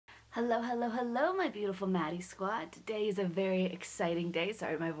Hello, hello, hello, my beautiful MadiSquad. Today is a very exciting day.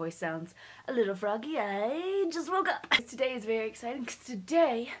 Sorry, my voice sounds a little froggy. I just woke up. Today is very exciting because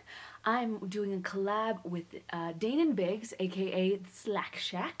today I'm doing a collab with Dane and Biggs, aka the Slack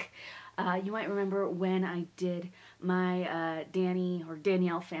Shack. You might remember when I did my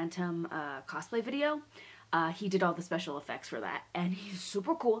Yarnell Phantom cosplay video. He did all the special effects for that, and he's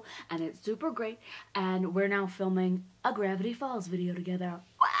super cool, and it's super great, and we're now filming a Gravity Falls video together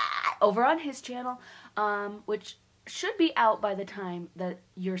over on his channel, which should be out by the time that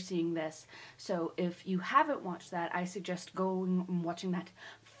you're seeing this. So if you haven't watched that, I suggest going and watching that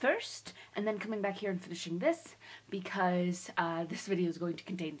first, and then coming back here and finishing this, because this video is going to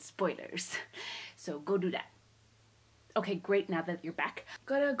contain spoilers. So go do that. Okay, great, now that you're back.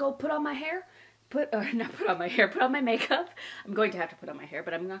 Gotta go put on my hair. Put on my makeup. I'm going to have to put on my hair,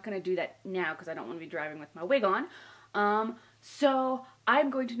 but I'm not going to do that now because I don't want to be driving with my wig on. So I'm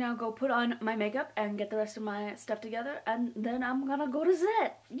going to now go put on my makeup and get the rest of my stuff together, and then I'm gonna go to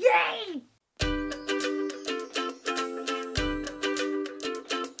set. Yay!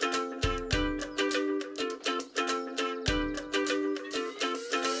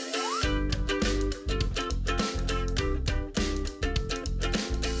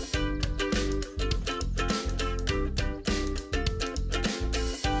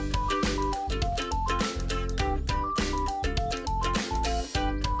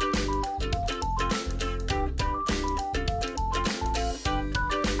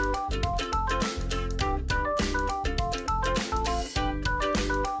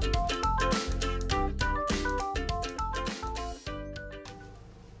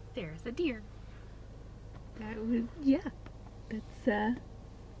 There's a deer. That was, yeah, that's,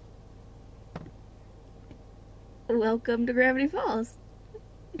 welcome to Gravity Falls.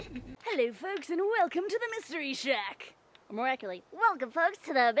 Hello folks, and welcome to the Mystery Shack. Or more accurately, welcome folks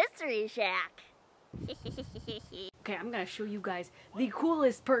to the Mystery Shack. Okay, I'm gonna show you guys the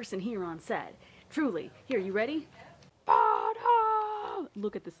coolest person here on set. Truly. Here, you ready?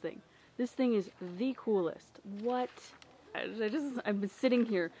 Look at this thing. This thing is the coolest. What? I'm sitting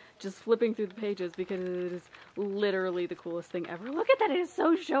here just flipping through the pages because it is literally the coolest thing ever. Look at that, it is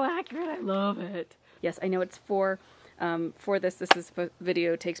so show accurate. I love it. Yes, I know it's for this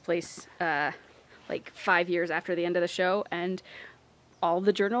video takes place like 5 years after the end of the show, and all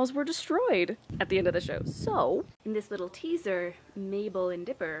the journals were destroyed at the end of the show. So, in this little teaser, Mabel and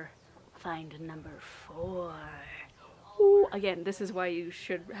Dipper find number 4. Ooh, again, this is why you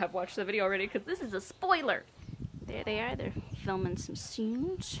should have watched the video already, because this is a spoiler. There they are, they're filming some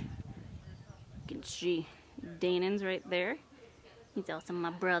scenes. You can see Danon's right there. He's also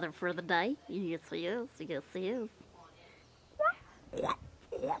my brother for the day. Yes, he is. Yes, he is.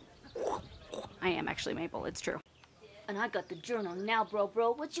 I am actually Mabel, it's true. And I got the journal now, bro.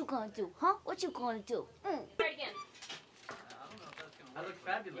 What you gonna do, huh? What you gonna do? Try again. I look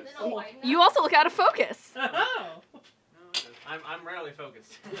fabulous. You also look out of focus. Oh! I'm rarely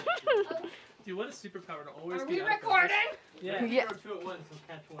focused. Dude, what a superpower to always Are be we out of recording? focus. Yeah. Yeah. Throw two at once and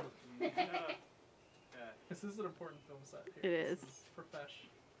catch one. This is an important film set here. It is. This is profesh.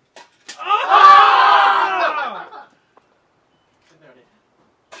 Oh!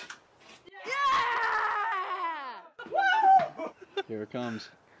 Yeah! Here it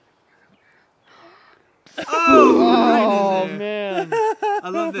comes. Oh, man. I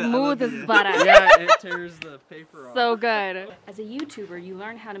love that. Smooth as butter. Yeah, it tears the paper off. So good. As a YouTuber, you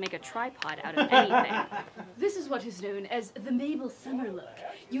learn how to make a tripod out of anything. This is what is known as the Mabel summer look.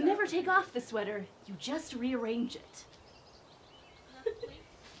 You never take off the sweater, you just rearrange it.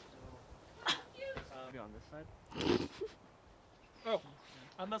 Be on this side. Oh,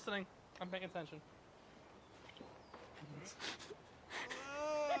 I'm listening. I'm paying attention.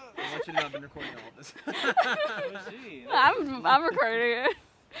 I want you to know I've been recording all of this. I'm recording it.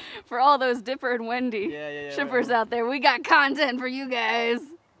 For all those Dipper and Wendy shippers out there, we got content for you guys.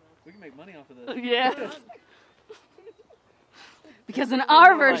 We can make money off of this. Yes. Because in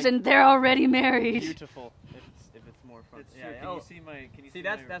our version, they're already married. Beautiful. If it's more fun. It's true. Can you see my? Can you see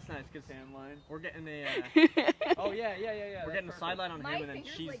that's my nice. Good tan line? We're getting a. Oh yeah. We're getting a sideline on him, and then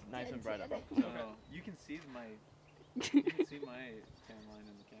she's nice and bright up. So You can see my. You can see my tan line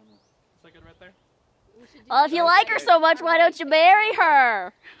in the camera. Is that good right there? Well, if you like her so much, why don't you marry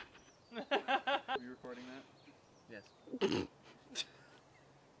her? Are you recording that? yes. You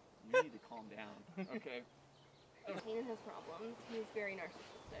need to calm down. Okay. Kanan has problems. He's very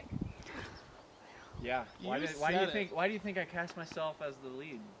narcissistic. Yeah. Why do you think I cast myself as the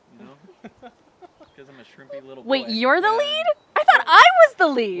lead? You know? Because I'm a shrimpy little boy. Wait, you're the lead? I thought I was the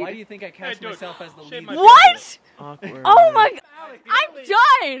lead. Why do you think I cast myself as the lead? What? Awkward. Oh my god.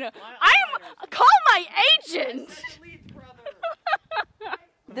 I'm done! Call my agent!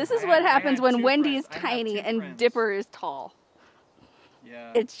 This is what happens when Wendy is tiny and Dipper is tall.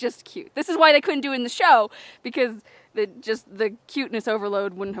 Yeah. It's just cute. This is why they couldn't do it in the show, because the cuteness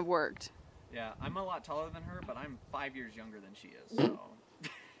overload wouldn't have worked. Yeah, I'm a lot taller than her, but I'm 5 years younger than she is. So,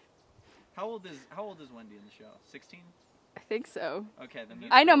 how old is Wendy in the show? 16? I think so. Okay, then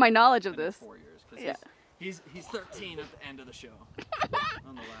I know my knowledge of this. 4 years. Cause Yeah. He's 13 at the end of the show.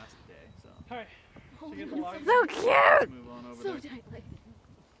 On the last day. So. All right. So get the log. So cute! Let's move on over there. tightly.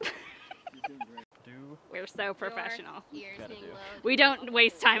 She's doing great. We're so professional. Your ears being low. We don't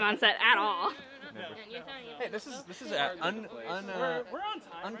waste time on set at all. Hey, this is We're on time, right?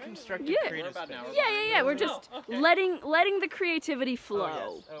 unconstructed Yeah. creative space. Yeah. We're just letting the creativity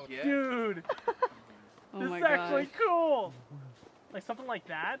flow. Oh, yeah. Dude, Oh this my is actually god. cool. Like something like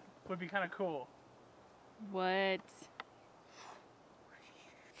that would be kind of cool. What?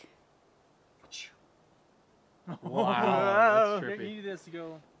 Wow, that's You trippy. need this to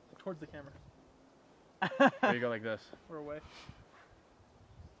go towards the camera There you go like this. or away.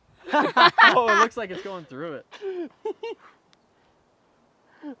 Oh, it looks like it's going through it.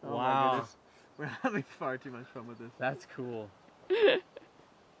 Oh Wow. my goodness. We're having far too much fun with this. That's cool.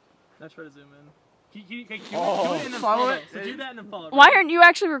 Now try to zoom in. Do it and then Follow follow it. it. So do that and then follow it. Why aren't you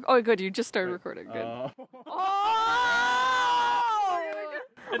actually? Oh, good. You just started recording. Good. Oh.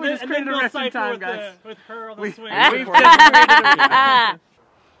 And We just created a we'll riff in cipher time, with guys. with her on the We- swing. we've decorated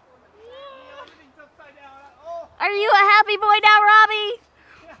Are you a happy boy now, Robbie?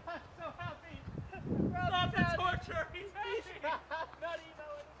 Stop the torture! He's happy! Not emo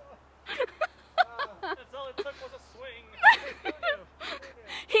anymore. That's all it took was a swing.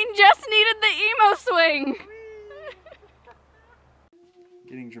 He just needed the emo swing.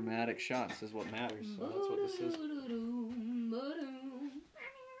 Getting dramatic shots is what matters. So that's what this is.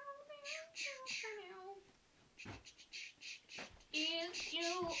 If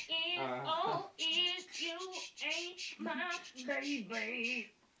you ain't, oh, if you ain't my baby.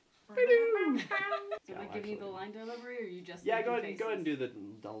 So we give you the line delivery, or you just? Yeah, go ahead and do the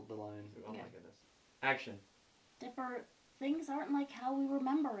line. Oh my goodness. Action. Dipper, things aren't like how we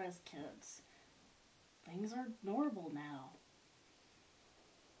remember as kids. Things are normal now.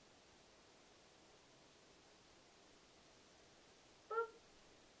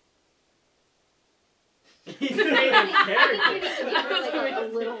 Give her like a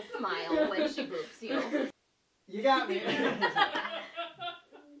little smile when she boops you. You got me.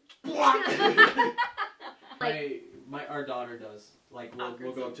 Our daughter does. Like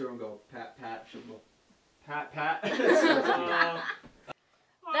we'll go up to her and go pat pat. She'll go pat pat. That's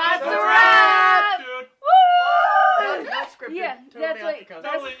a wrap! Dude. Woo! Not scripted. Yeah, that's like.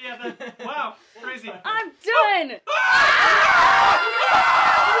 Totally, yeah, wow, crazy. I'm done!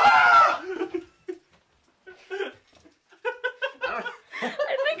 I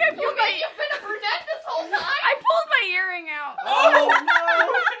think I pulled my. You've been a brunette this whole time? I pulled my earring out. Oh no!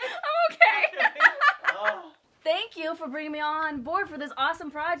 I'm okay. Oh. Thank you for bringing me on board for this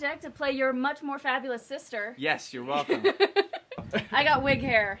awesome project to play your much more fabulous sister. Yes, you're welcome. I got wig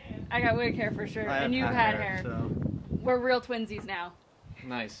hair. I got wig hair for sure. And you've had hair. So. We're real twinsies now.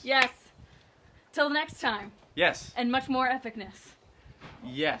 Nice. Yes. Till next time. Yes. And much more epicness.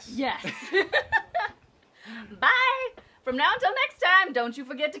 Yes. Yes. Bye. From now until next time, don't you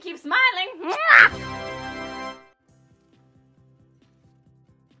forget to keep smiling.